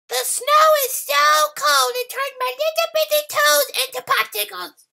snow is so cold, it turned my little bitty toes into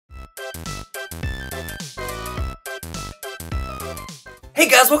popsicles. Hey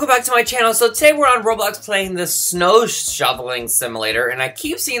guys, welcome back to my channel. So today we're on Roblox playing the snow shoveling simulator, and I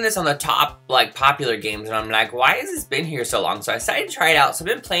keep seeing this on the top popular games, and I'm like, why has this been here so long? So I decided to try it out. So I've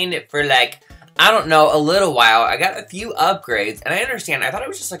been playing it for I don't know, a little while. I got a few upgrades, and I understand. I thought it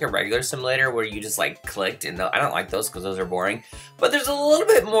was just like a regular simulator where you just clicked, and I don't like those because those are boring. But there's a little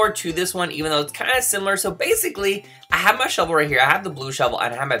bit more to this one, even though it's kind of similar. So basically, I have my shovel right here. I have the blue shovel,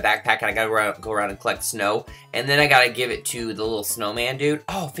 and I have my backpack, and I gotta go around and collect snow. And then I gotta give it to the little snowman dude.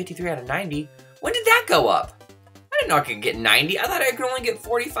 Oh, 53 out of 90. When did that go up? I didn't know I could get 90. I thought I could only get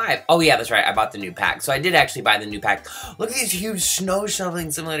 45. Oh yeah, that's right. I bought the new pack. So I did actually buy the new pack. Look at these huge snow shoveling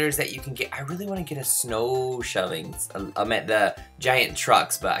simulators that you can get. I really want to get a snow shoveling. I meant the giant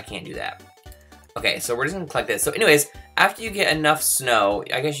trucks, but I can't do that. Okay, so we're just gonna collect this. So anyways, after you get enough snow,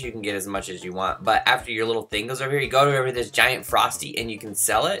 I guess you can get as much as you want, but after your little thing goes over here, you go over this giant frosty and you can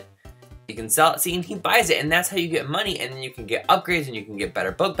sell it. You can sell it, see, and he buys it, and that's how you get money, and then you can get upgrades, and you can get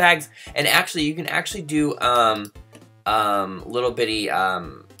better book bags, and actually, you can actually do, little bitty,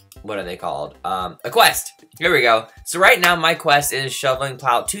 what are they called? A quest. Here we go. So right now, my quest is shoveling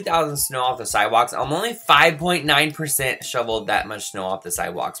plow 2,000 snow off the sidewalks. I'm only 5.9% shoveled that much snow off the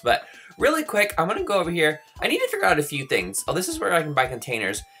sidewalks, but really quick, I'm gonna go over here. I need to figure out a few things. Oh, this is where I can buy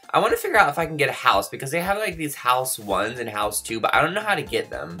containers. I want to figure out if I can get a house, because they have these house 1s and house 2, but I don't know how to get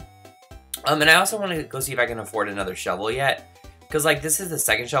them. And I also want to go see if I can afford another shovel yet. Because, this is the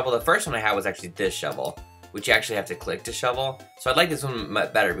second shovel. The first one I had was actually this shovel, which you actually have to click to shovel. So I'd like this one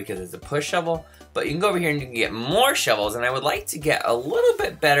much better because it's a push shovel. But you can go over here and you can get more shovels. And I would like to get a little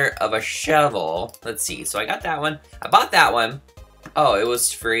bit better of a shovel. Let's see. So I got that one. I bought that one. Oh, it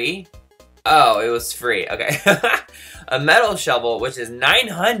was free? Oh, it was free. Okay. A metal shovel, which is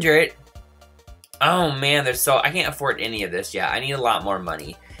 900. Oh, man. I can't afford any of this yet. I need a lot more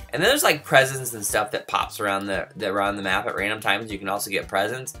money. And then there's presents and stuff that pops around the map at random times. You can also get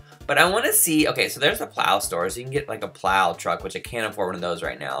presents. But I want to see, okay, so there's the plow store. So you can get a plow truck, which I can't afford one of those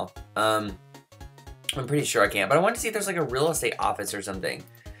right now. I'm pretty sure I can. But I want to see if there's a real estate office or something.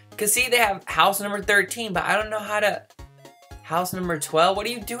 Because see, they have house number 13, but I don't know how to, house number 12. What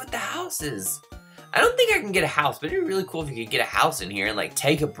do you do with the houses? I don't think I can get a house, but it'd be really cool if you could get a house in here and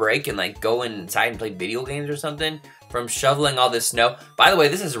take a break and go inside and play video games or something from shoveling all this snow. By the way,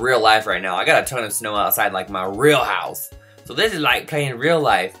 this is real life right now. I got a ton of snow outside my real house. So this is playing real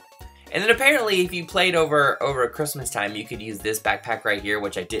life. And then apparently if you played over Christmas time, you could use this backpack right here,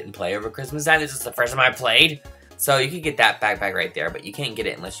 which I didn't play over Christmas time. This is the first time I played. So you could get that backpack right there, but you can't get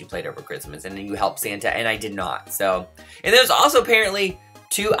it unless you played over Christmas and then you help Santa, and I did not. So, and there's also apparently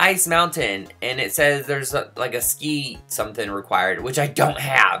to Ice Mountain, and it says there's a ski something required, which I don't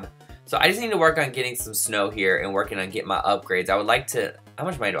have. So I just need to work on getting some snow here and working on getting my upgrades. I would like to, how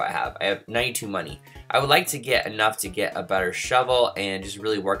much money do I have? I have 92 money. I would like to get enough to get a better shovel and just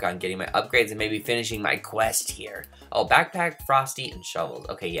really work on getting my upgrades and maybe finishing my quest here. Oh, backpack, frosty, and shovels.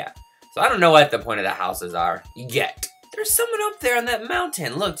 Okay, yeah. So I don't know what the point of the houses are yet. There's someone up there on that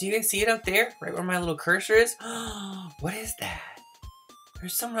mountain. Look, do you guys see it up there? Right where my little cursor is? What is that?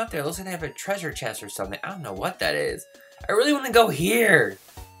 There's someone up there. It looks like they have a treasure chest or something. I don't know what that is. I really want to go here.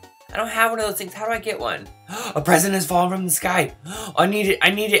 I don't have one of those things. How do I get one? A present has fallen from the sky. Oh, I need it. I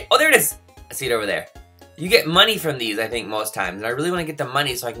need it. Oh, there it is. I see it over there. You get money from these, I think, most times. And I really want to get the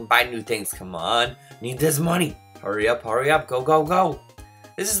money so I can buy new things. Come on. Need this money. Hurry up. Hurry up. Go, go, go.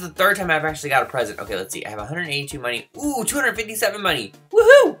 This is the third time I've actually got a present. Okay, let's see. I have 182 money. Ooh, 257 money.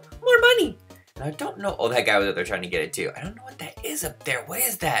 Woohoo! More money. And I don't know. Oh, that guy was up there trying to get it too. I don't know what that is up there. What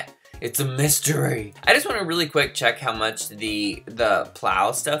is that? It's a mystery. I just want to really quick check how much the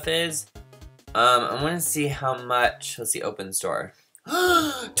plow stuff is. I want to see how much. Let's see, open store.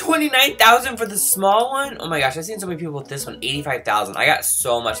 29,000 for the small one? Oh my gosh, I've seen so many people with this one. 85,000. I got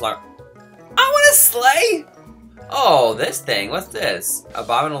so much longer. I want a sleigh. Oh, this thing. What's this?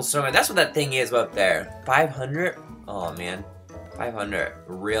 Abominable snowman. That's what that thing is up there. 500? Oh man. 500.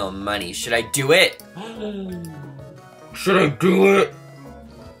 Real money. Should I do it? Should I do it?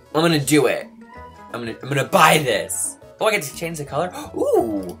 I'm gonna do it. I'm gonna buy this. Oh, I get to change the color?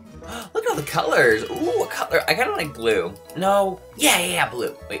 Ooh. Look at all the colors. Ooh, what color? I kinda like blue. No. Yeah,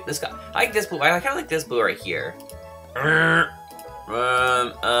 blue. Wait, this guy. I like this blue. I kinda like this blue right here.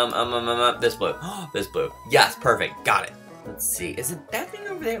 This blue. This blue. Yes, perfect. Got it. Let's see. Is it that thing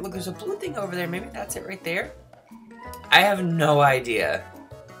over there? Look, there's a blue thing over there. Maybe that's it right there. I have no idea.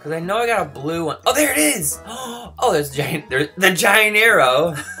 Because I know I got a blue one. Oh, there it is! Oh, there's the giant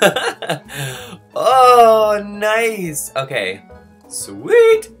arrow. Oh, nice. Okay.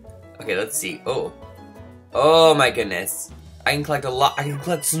 Sweet. Okay, let's see. Oh. Oh my goodness. I can collect a lot. I can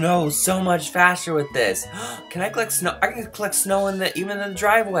collect snow so much faster with this. Can I collect snow? I can collect snow in the even in the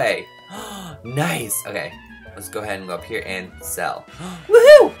driveway. Nice. Okay, let's go ahead and go up here and sell.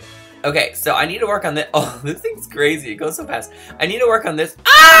 Woohoo! Okay, so I need to work on this. Oh, this thing's crazy. It goes so fast. I need to work on this.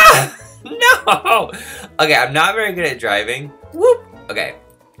 Ah! No! Okay, I'm not very good at driving. Whoop! Okay,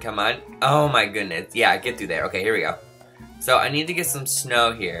 come on. Oh my goodness. Yeah, get through there. Okay, here we go. So I need to get some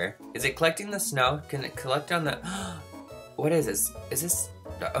snow here. Is it collecting the snow? Can it collect on the... What is this? Is this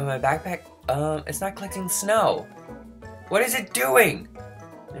my backpack? It's not collecting snow. What is it doing?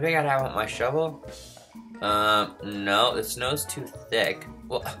 Maybe I gotta have my shovel? No, the snow's too thick.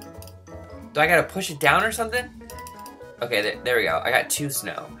 Well, do I gotta push it down or something? Okay, there we go. I got 2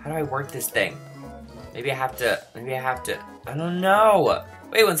 snow. How do I work this thing? Maybe I have to, I don't know.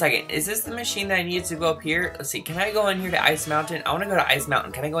 Wait 1 second. Is this the machine that I need to go up here? Let's see. Can I go in here to Ice Mountain? I want to go to Ice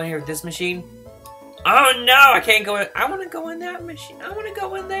Mountain. Can I go in here with this machine? Oh no, I can't go in. I want to go in that machine. I want to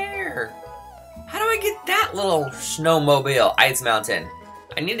go in there. How do I get that little snowmobile, Ice Mountain?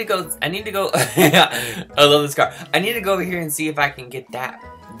 I need to go. I love this car. I need to go over here and see if I can get that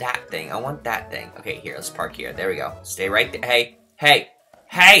thing. I want that thing. Okay, here. Let's park here. There we go. Stay right there.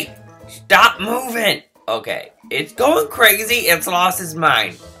 Hey! Stop moving. Okay, it's going crazy. It's lost its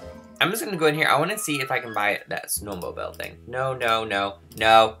mind. I'm just gonna go in here. I want to see if I can buy that snowmobile thing. No.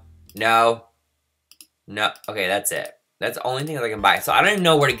 Okay, that's it. That's the only thing that I can buy. So I don't even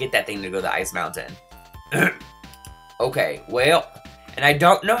know where to get that thing to go to Ice Mountain. Okay, well, and I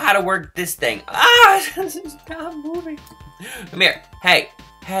don't know how to work this thing. Ah, stop moving. Come here. Hey,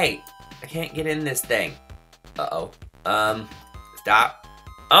 I can't get in this thing. Uh-oh. Stop.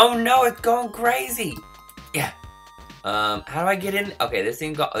 Oh no, it's going crazy. Yeah. How do I get in? Okay, this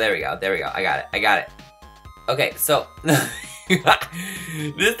thing oh, there we go. I got it. Okay, so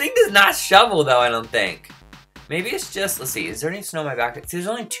this thing does not shovel though, I don't think. Maybe it's just, let's see, is there any snow in my backpack? See, there's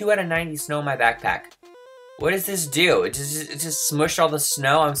only 2 out of 90 snow in my backpack. What does this do? It just smushed all the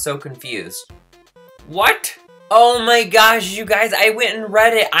snow? I'm so confused. What? Oh my gosh, you guys, I went and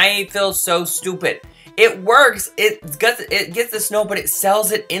read it. I feel so stupid. It works. It gets the snow, but it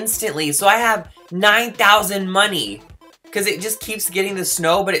sells it instantly. So I have 9,000 money. Because it just keeps getting the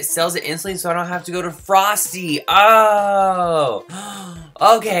snow, but it sells it instantly, so I don't have to go to Frosty. Oh.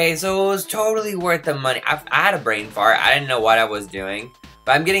 Okay, so it was totally worth the money. I had a brain fart. I didn't know what I was doing.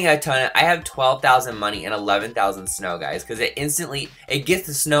 But I'm getting a ton of... I have 12,000 money and 11,000 snow, guys. Because it gets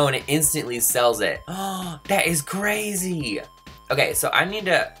the snow and it instantly sells it. Oh, that is crazy. Okay, so I don't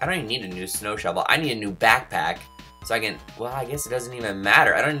even need a new snow shovel. I need a new backpack. So I can... Well, I guess it doesn't even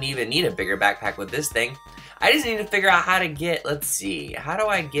matter. I don't even need a bigger backpack with this thing. I just need to figure out how to get, let's see, how do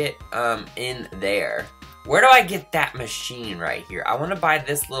I get in there? Where do I get that machine right here? I want to buy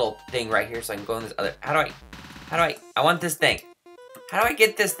this little thing right here so I can go in this other, I want this thing. How do I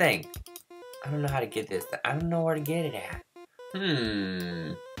get this thing? I don't know how to get this. I don't know where to get it at.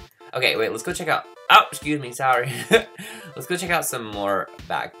 Okay, wait, let's go check out, oh, excuse me, sorry. Let's go check out some more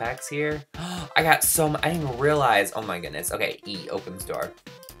backpacks here. I got I didn't even realize, oh my goodness. Okay, E, opens door.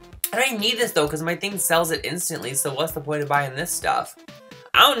 I don't even need this though, because my thing sells it instantly, so what's the point of buying this stuff?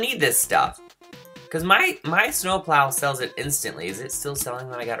 I don't need this stuff. Because my snowplow sells it instantly. Is it still selling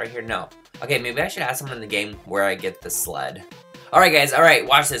what I got right here? No. Okay, maybe I should ask someone in the game where I get the sled. Alright guys, alright,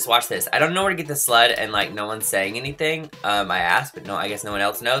 watch this. I don't know where to get the sled, and like, no one's saying anything. I asked, but no, I guess no one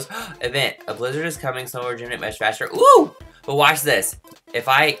else knows. Event, a blizzard is coming, snow will regenerate much faster. Ooh! But watch this. If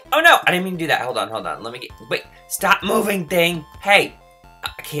oh no, I didn't mean to do that. Hold on, let me wait, stop moving thing. Hey.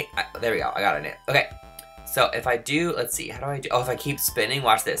 I can't, there we go, I got it in. Okay, so if I do, let's see, how do I do, oh, if I keep spinning,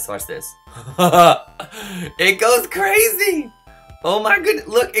 watch this. It goes crazy. Oh my goodness,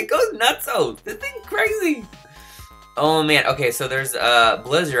 look, it goes nutso. This thing's crazy. Oh man, okay, so there's a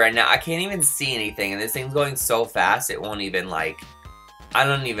blizzard right now. I can't even see anything, and this thing's going so fast, it won't even like, I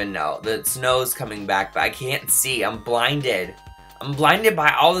don't even know. The snow's coming back, but I can't see, I'm blinded. I'm blinded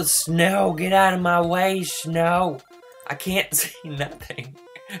by all the snow. Get out of my way, snow. I can't see nothing.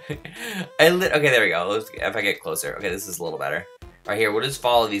 Okay, there we go. If I get closer. Okay, this is a little better. Right here, we'll just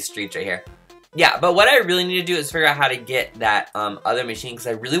follow these streets right here. Yeah, but what I really need to do is figure out how to get that other machine, because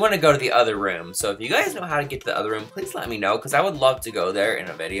I really want to go to the other room. So if you guys know how to get to the other room, please let me know, because I would love to go there in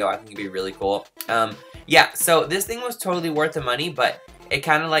a video. I think it'd be really cool. Yeah, so this thing was totally worth the money, but it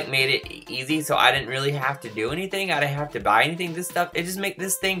kind of like made it easy, so I didn't really have to do anything. I didn't have to buy anything. This stuff, it just made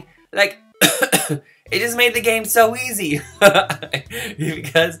this thing like... It just made the game so easy.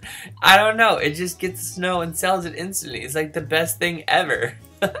 Because, I don't know, it just gets snow and sells it instantly. It's like the best thing ever.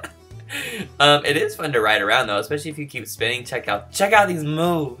 It is fun to ride around though, especially if you keep spinning. Check out these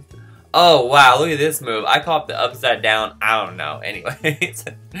moves. Oh, wow, look at this move. I call it the upside down. I don't know. Anyways.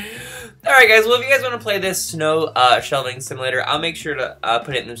 Alright, guys. Well, if you guys want to play this snow shoveling simulator, I'll make sure to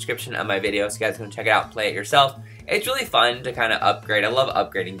put it in the description of my video so you guys can check it out, play it yourself. It's really fun to kind of upgrade. I love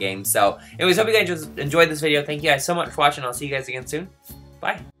upgrading games. So, anyways, hope you guys enjoyed this video. Thank you guys so much for watching. I'll see you guys again soon.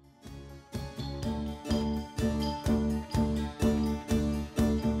 Bye.